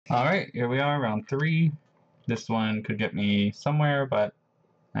Alright, here we are, round 3. This one could get me somewhere, but,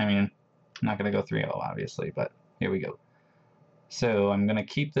 I mean, I'm not going to go 3-0, obviously, but here we go. So I'm going to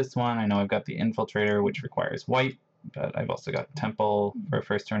keep this one. I know I've got the Infiltrator, which requires white, but I've also got Temple for a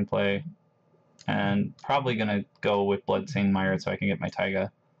first turn play. And probably going to go with Bloodstained Mire so I can get my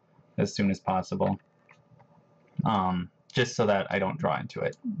Taiga as soon as possible. Just so that I don't draw into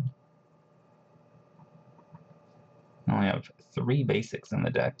it. I only have 3 basics in the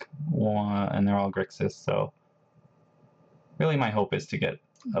deck, and they're all Grixis, so really my hope is to get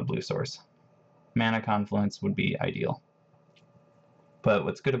a blue source. Mana Confluence would be ideal. But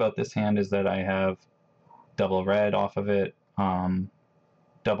what's good about this hand is that I have double red off of it,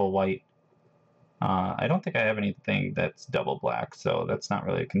 double white. I don't think I have anything that's double black, so that's not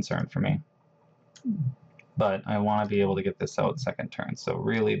really a concern for me. But I want to be able to get this out second turn, so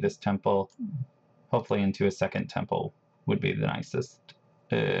really this Temple, hopefully into a second Temple, would be the nicest,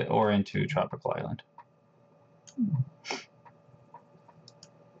 or into Tropical Island.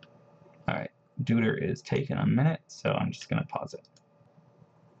 Alright, Deuter is taking a minute, so I'm just going to pause it.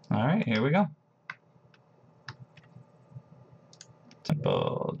 Alright, here we go.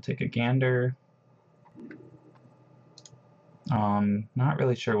 Temple, take a gander. Not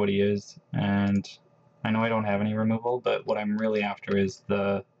really sure what he is, and I know I don't have any removal, but what I'm really after is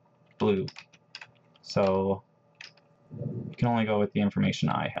the blue. So you can only go with the information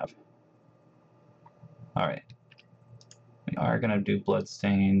I have. Alright. We are going to do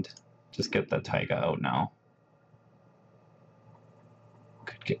Bloodstained. Just get the Taiga out now.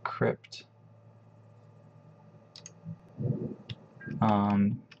 Could get Crypt.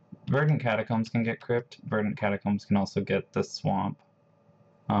 Verdant Catacombs can get Crypt. Verdant Catacombs can also get the Swamp.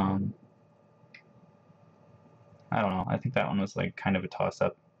 I don't know. I think that one was like kind of a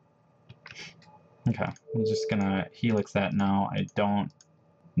toss-up. Okay, I'm just gonna Helix that now. I don't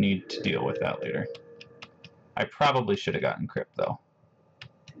need to deal with that later. I probably should have gotten Crypt though.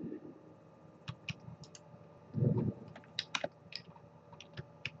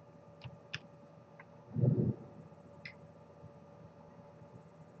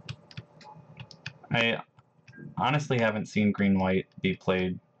 I honestly haven't seen green-white be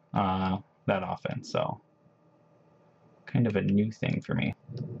played that often, so kind of a new thing for me.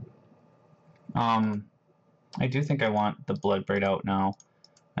 I do think I want the Bloodbraid out now.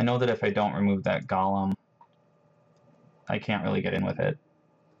 I know that if I don't remove that Golem, I can't really get in with it.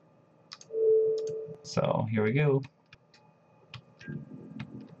 So here we go.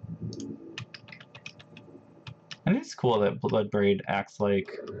 And it's cool that Bloodbraid acts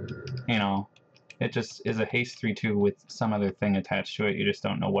like, you know, it just is a haste 3/2 with some other thing attached to it. You just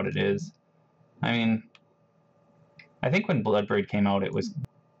don't know what it is. I mean, I think when Bloodbraid came out, it was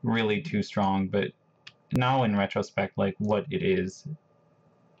really too strong, but now in retrospect, like what it is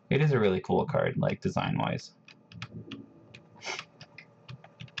a really cool card, like design-wise.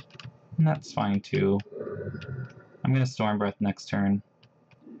 And that's fine too. I'm gonna Storm Breath next turn.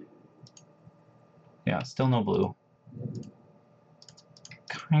 Yeah, still no blue.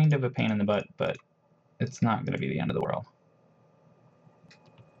 Kind of a pain in the butt, but it's not gonna be the end of the world.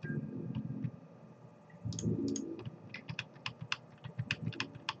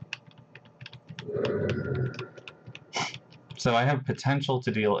 So I have potential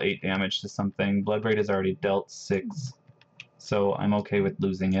to deal 8 damage to something. Bloodbraid has already dealt 6, so I'm okay with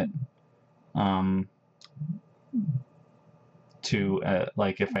losing it.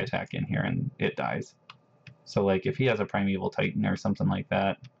 Like if I attack in here and it dies. So like if he has a Primeval Titan or something like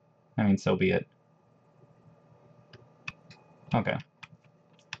that, I mean, so be it. Okay.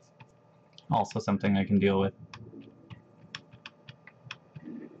 Also something I can deal with.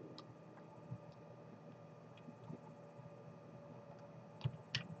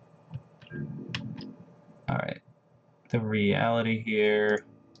 Alright, the reality here.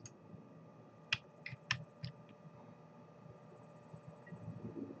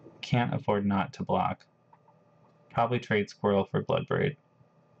 Can't afford not to block. Probably trade Squirrel for Bloodbraid.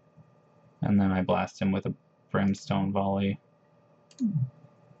 And then I blast him with a Brimstone Volley. And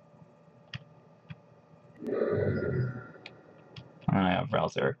I have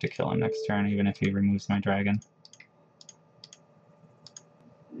Ralzeric to kill him next turn, even if he removes my dragon.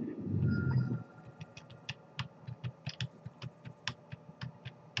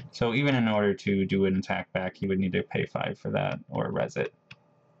 So even in order to do an attack back, he would need to pay 5 for that, or res it.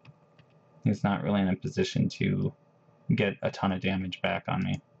 He's not really in a position to get a ton of damage back on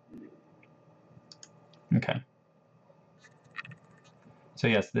me. Okay. So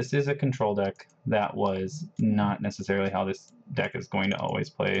yes, this is a control deck. That was not necessarily how this deck is going to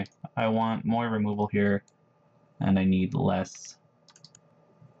always play. I want more removal here, and I need less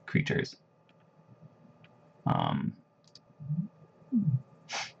creatures.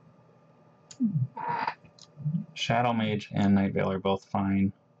 Shadow Mage and Night Veil are both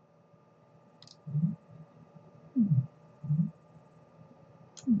fine.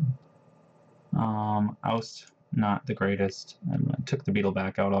 Oust, not the greatest. I took the Beetle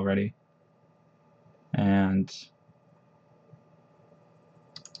back out already. And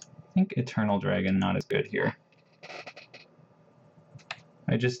I think Eternal Dragon, not as good here.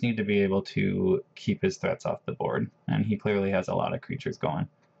 I just need to be able to keep his threats off the board, and he clearly has a lot of creatures going.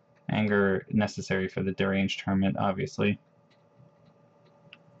 Anger necessary for the Deranged Hermit, obviously.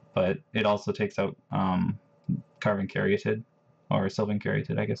 But it also takes out Carven Caryatid, or Sylvan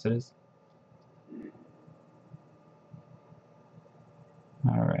Caryatid, I guess it is.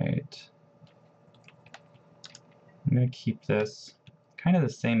 Alright. I'm going to keep this kind of the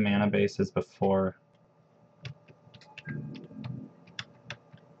same mana base as before.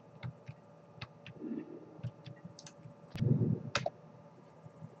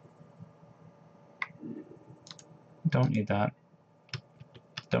 Don't need that.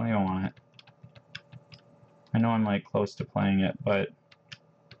 Don't even want it. I know I'm like close to playing it, but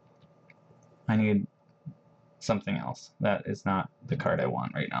I need something else. That is not the card I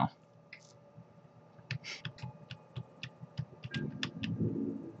want right now.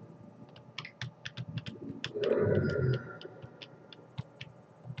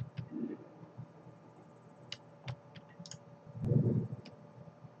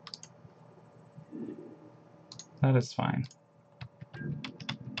 That is fine.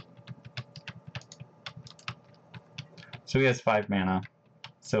 So he has 5 mana,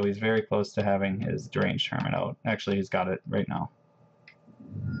 so he's very close to having his Deranged Hermit out. Actually, he's got it right now.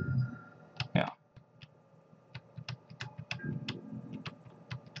 Yeah.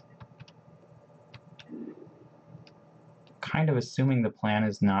 Kind of assuming the plan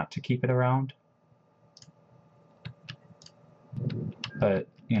is not to keep it around. But,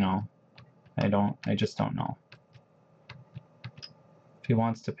 you know, I just don't know. If he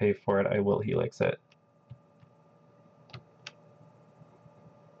wants to pay for it, I will Helix it.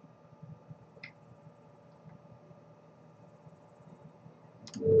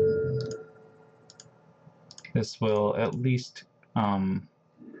 This will at least, you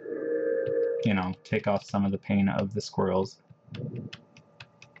know, take off some of the pain of the squirrels.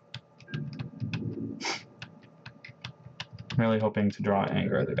 Really hoping to draw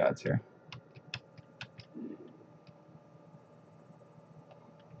Anger of the Gods here.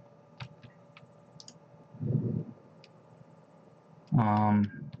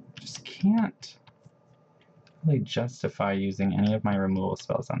 Just can't really justify using any of my removal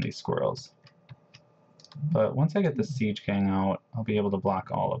spells on these squirrels. But once I get the Siege Gang out, I'll be able to block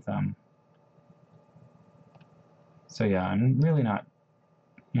all of them. So yeah, I'm really not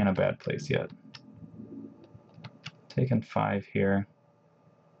in a bad place yet. Taking 5 here.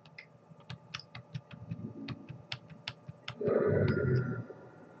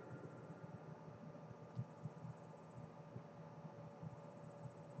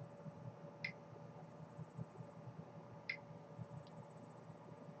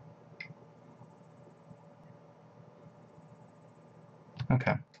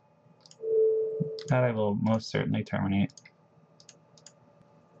 Okay. That I will most certainly terminate.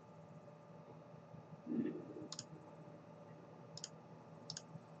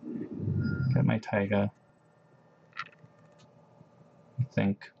 Get my Taiga, I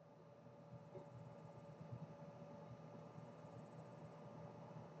think.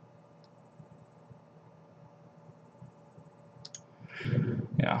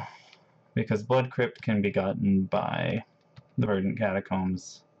 Yeah, because Blood Crypt can be gotten by the Verdant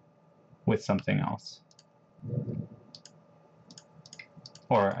Catacombs with something else.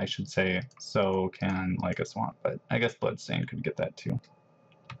 Or I should say, so can Like a Swamp, but I guess Bloodstain could get that too.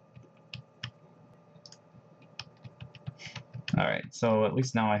 Alright, so at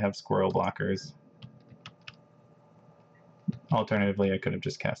least now I have squirrel blockers. Alternatively, I could have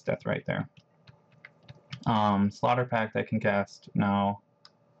just cast Death right there. Slaughter Pact I can cast now,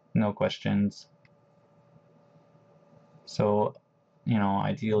 no questions. So, you know,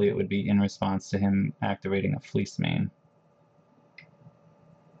 ideally it would be in response to him activating a Fleece Mane.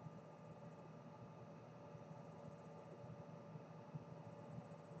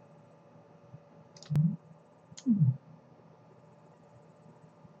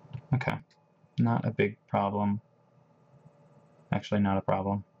 Okay, not a big problem. Actually, not a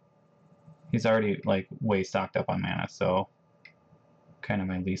problem. He's already, like, way stocked up on mana, so kind of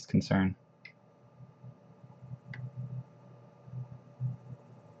my least concern.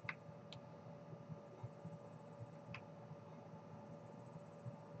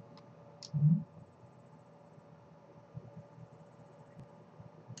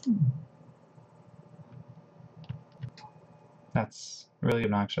 That's really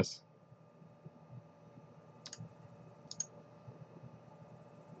obnoxious.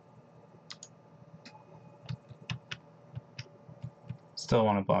 Still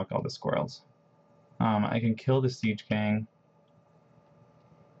want to block all the squirrels. I can kill the Siege Gang,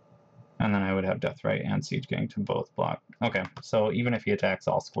 and then I would have Deathrite and Siege Gang to both block. Okay, so even if he attacks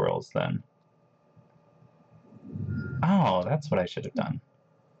all squirrels, then... Oh, that's what I should have done.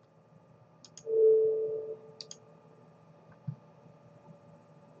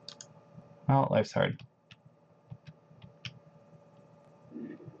 Well, life's hard.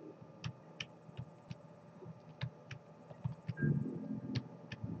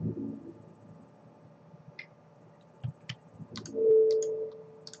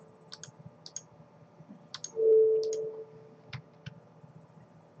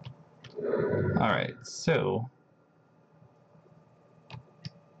 Alright, so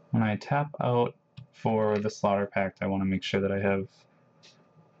when I tap out for the Slaughter Pact, I want to make sure that I have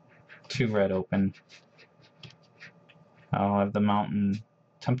 2 red open. I'll have the Mountain.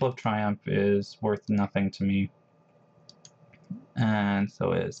 Temple of Triumph is worth nothing to me, and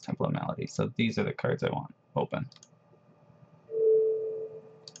so is Temple of Malady. So these are the cards I want open.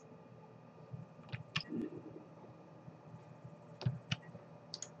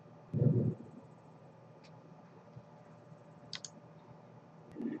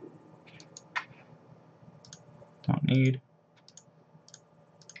 Don't need.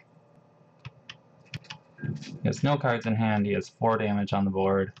 He has no cards in hand. He has 4 damage on the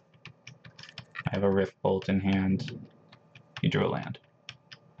board. I have a Rift Bolt in hand. He drew a land.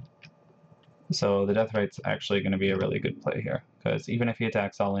 So the Deathrite's actually going to be a really good play here, because even if he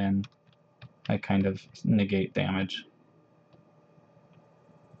attacks all in, I kind of negate damage.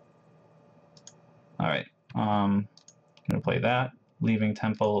 Alright, I'm going to play that, leaving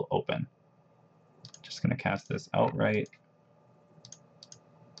Temple open. Just going to cast this outright.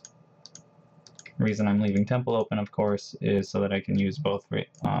 The reason I'm leaving Temple open, of course, is so that I can use both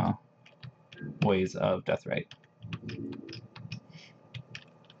ways of Deathrite.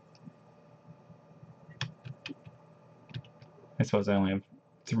 I suppose I only have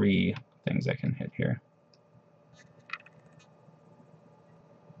 3 things I can hit here.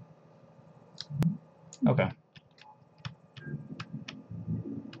 Okay.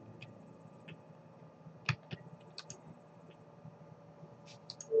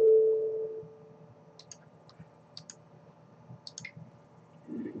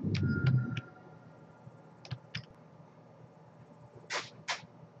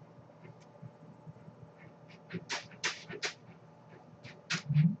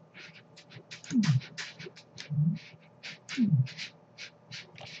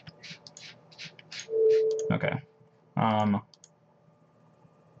 Okay.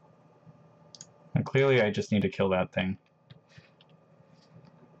 And clearly I just need to kill that thing.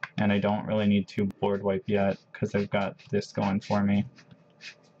 And I don't really need to board wipe yet, because I've got this going for me.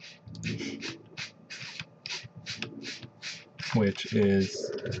 Which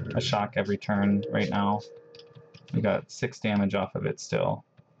is a shock every turn right now. We got 6 damage off of it still,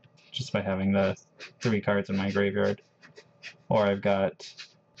 just by having the 3 cards in my graveyard. Or I've got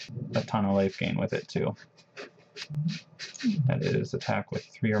a ton of life gain with it too. That is attack with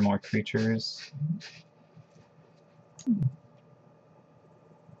 3 or more creatures.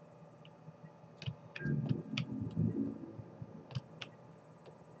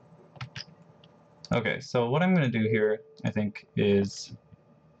 Okay, so what I'm going to do here, I think, is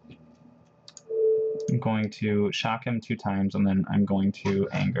I'm going to shock him 2 times, and then I'm going to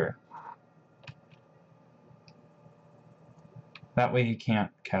anger. That way he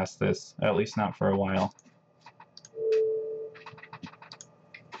can't cast this, at least not for a while.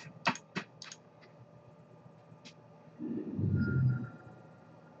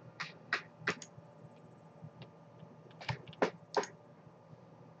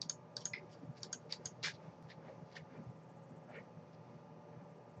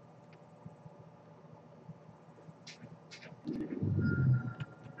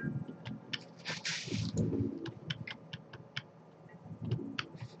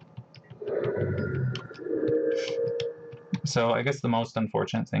 So I guess the most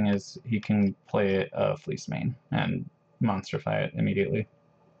unfortunate thing is he can play a Fleece Mane and monsterify it immediately.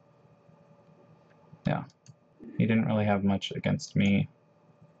 Yeah, he didn't really have much against me.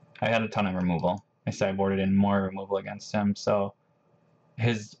 I had a ton of removal. I sideboarded in more removal against him, so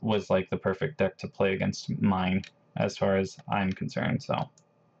his was like the perfect deck to play against mine as far as I'm concerned. So,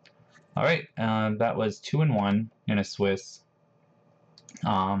 all right, that was 2-1 in a Swiss.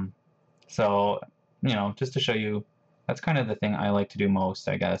 So, you know, just to show you, that's kind of the thing I like to do most,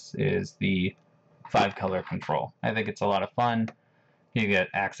 I guess, is the 5-color control. I think it's a lot of fun. You get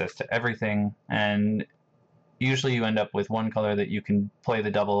access to everything, and usually you end up with one color that you can play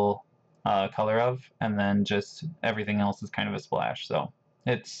the double color of, and then just everything else is kind of a splash. So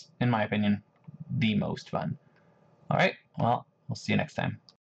it's, in my opinion, the most fun. All right, well, we'll see you next time.